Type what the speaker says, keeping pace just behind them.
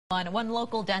One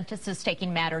local dentist is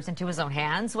taking matters into his own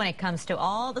hands when it comes to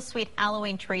all the sweet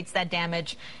Halloween treats that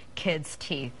damage kids'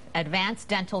 teeth. Advanced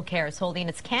Dental Care is holding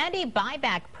its candy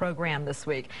buyback program this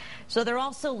week. So they're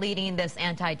also leading this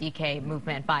anti-decay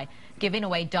movement by giving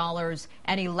away dollars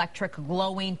and electric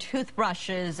glowing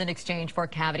toothbrushes in exchange for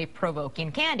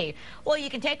cavity-provoking candy. Well, you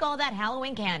can take all that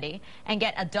Halloween candy and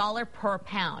get $1 per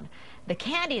pound. The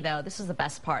candy, though, this is the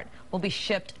best part, will be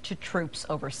shipped to troops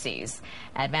overseas.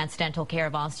 Advanced Dental Care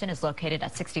of Austin is located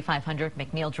at 6500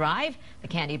 McNeil Drive. The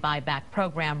candy buyback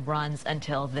program runs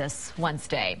until this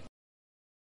Wednesday.